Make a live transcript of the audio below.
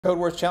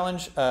Codewars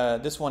challenge.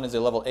 This one is a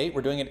level 8.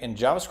 We're doing it in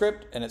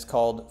JavaScript, and it's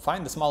called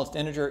Find the Smallest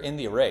Integer in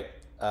the Array.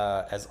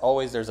 As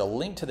always, there's a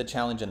link to the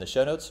challenge in the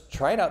show notes.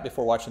 Try it out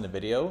before watching the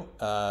video.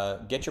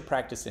 Get your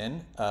practice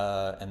in,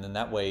 and then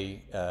that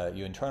way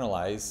you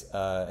internalize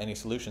any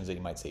solutions that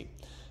you might see.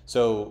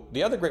 So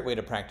the other great way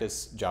to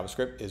practice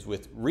JavaScript is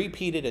with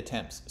repeated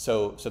attempts.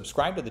 So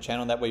subscribe to the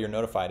channel, that way you're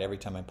notified every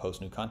time I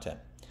post new content.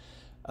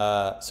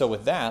 So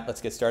with that,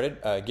 let's get started.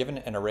 Given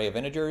an array of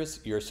integers,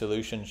 your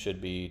solution should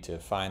be to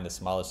find the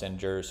smallest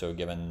integer. So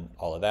given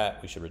all of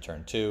that, we should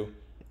return 2.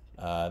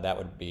 That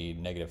would be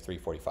negative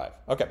 345.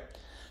 Okay.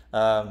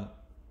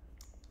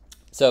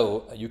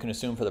 So you can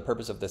assume for the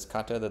purpose of this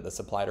kata that the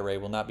supplied array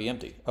will not be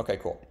empty. Okay,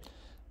 cool.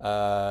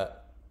 I'm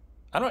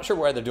not sure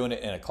why they're doing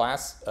it in a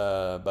class,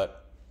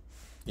 but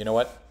you know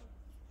what?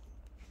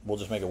 We'll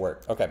just make it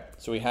work. Okay,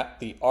 so we have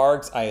the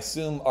args. I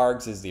assume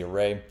args is the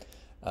array.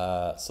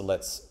 So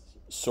let's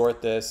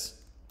sort this.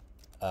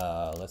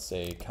 Let's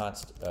say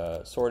const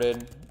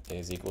sorted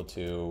is equal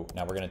to,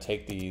 now we're going to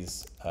take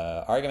these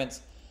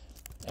arguments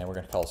and we're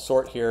going to call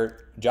sort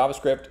here.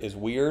 JavaScript is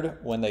weird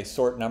when they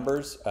sort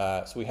numbers,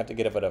 so we have to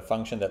get a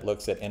function that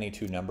looks at any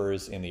two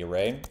numbers in the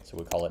array. So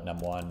we call it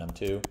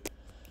num1,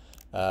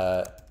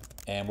 num2,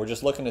 and we're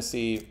just looking to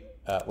see,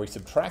 we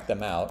subtract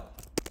them out.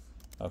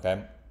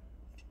 Okay,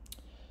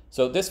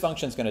 so this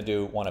function is going to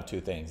do one of two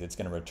things. It's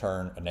going to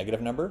return a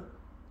negative number,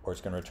 or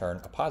it's going to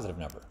return a positive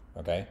number.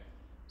 Okay,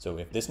 so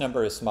if this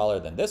number is smaller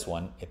than this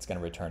one, it's going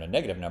to return a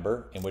negative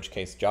number, in which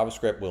case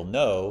JavaScript will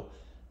know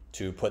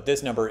to put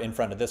this number in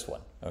front of this one.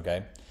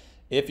 Okay,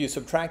 if you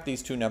subtract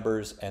these two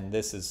numbers and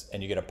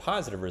you get a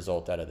positive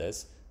result out of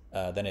this,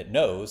 then it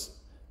knows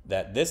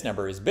that this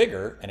number is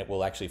bigger and it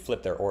will actually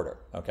flip their order.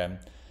 Okay,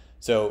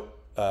 so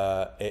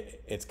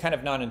it's kind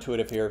of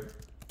non-intuitive here,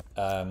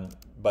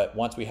 but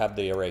once we have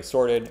the array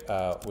sorted,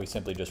 we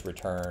simply just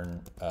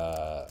return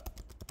the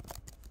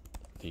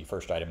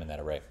first item in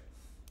that array.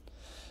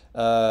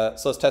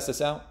 So let's test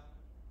this out.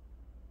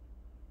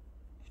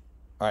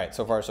 All right,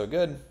 so far so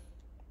good.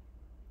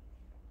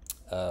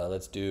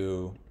 Let's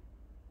do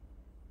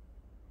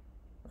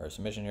our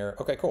submission here.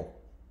 Okay, cool.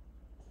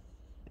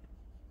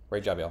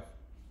 Great job, y'all.